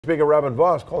Speaker Robin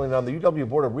Voss calling on the UW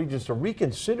Board of Regents to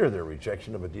reconsider their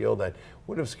rejection of a deal that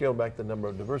would have scaled back the number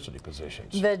of diversity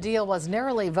positions. The deal was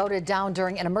narrowly voted down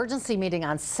during an emergency meeting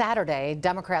on Saturday.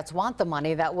 Democrats want the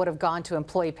money that would have gone to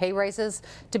employee pay raises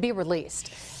to be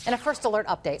released. In a First Alert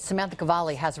update, Samantha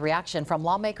Cavalli has a reaction from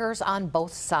lawmakers on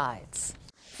both sides.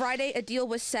 Friday, a deal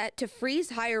was set to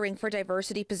freeze hiring for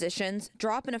diversity positions,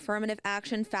 drop an affirmative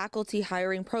action faculty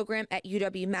hiring program at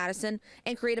UW-Madison,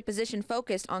 and create a position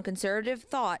focused on conservative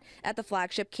thought at the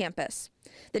flagship campus.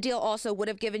 The deal also would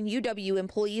have given UW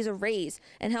employees a raise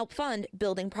and helped fund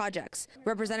building projects.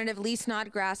 Representative Lee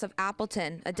Snodgrass of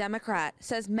Appleton, a Democrat,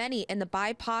 says many in the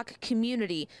BIPOC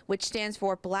community, which stands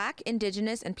for Black,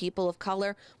 Indigenous, and People of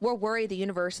Color, were worried the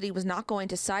university was not going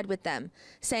to side with them,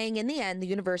 saying in the end the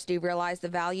university realized the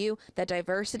value that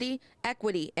diversity,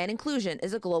 equity, and inclusion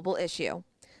is a global issue.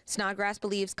 Snodgrass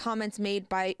believes comments made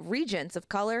by regents of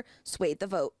color swayed the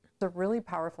vote. It's a really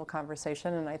powerful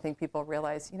conversation, and I think people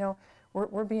realize,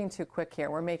 we're being too quick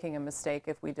here. We're making a mistake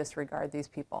if we disregard these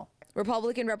people.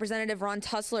 Republican Representative Ron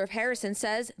Tussler of Harrison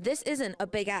says this isn't a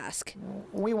big ask.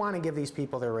 We want to give these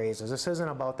people their raises. This isn't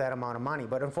about that amount of money.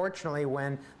 But unfortunately,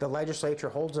 when the legislature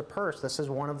holds a purse, this is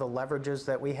one of the leverages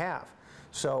that we have.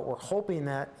 So we're hoping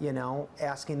that,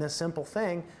 asking this simple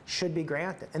thing should be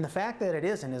granted. And the fact that it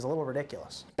isn't is a little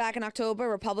ridiculous. Back in October,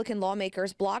 Republican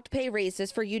lawmakers blocked pay raises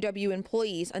for UW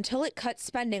employees until it cut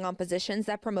spending on positions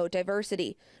that promote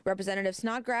diversity. Representative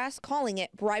Snodgrass calling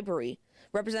it bribery.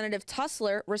 Representative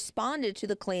Tussler responded to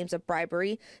the claims of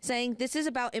bribery, saying this is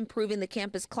about improving the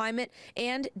campus climate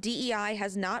and DEI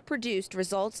has not produced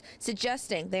results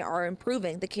suggesting they are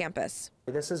improving the campus.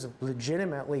 This is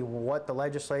legitimately what the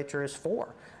legislature is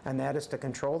for, and that is to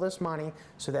control this money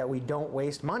so that we don't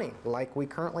waste money like we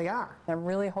currently are. I'm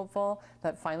really hopeful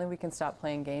that finally we can stop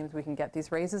playing games. We can get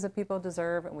these raises that people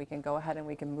deserve, and we can go ahead and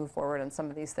we can move forward on some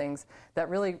of these things that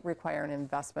really require an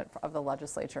investment of the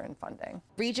legislature in funding.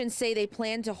 Regents say they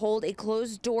plan to hold a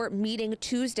closed-door meeting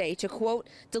Tuesday to, quote,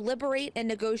 deliberate and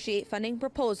negotiate funding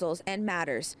proposals and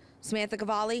matters. Samantha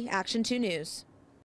Cavalli, Action 2 News.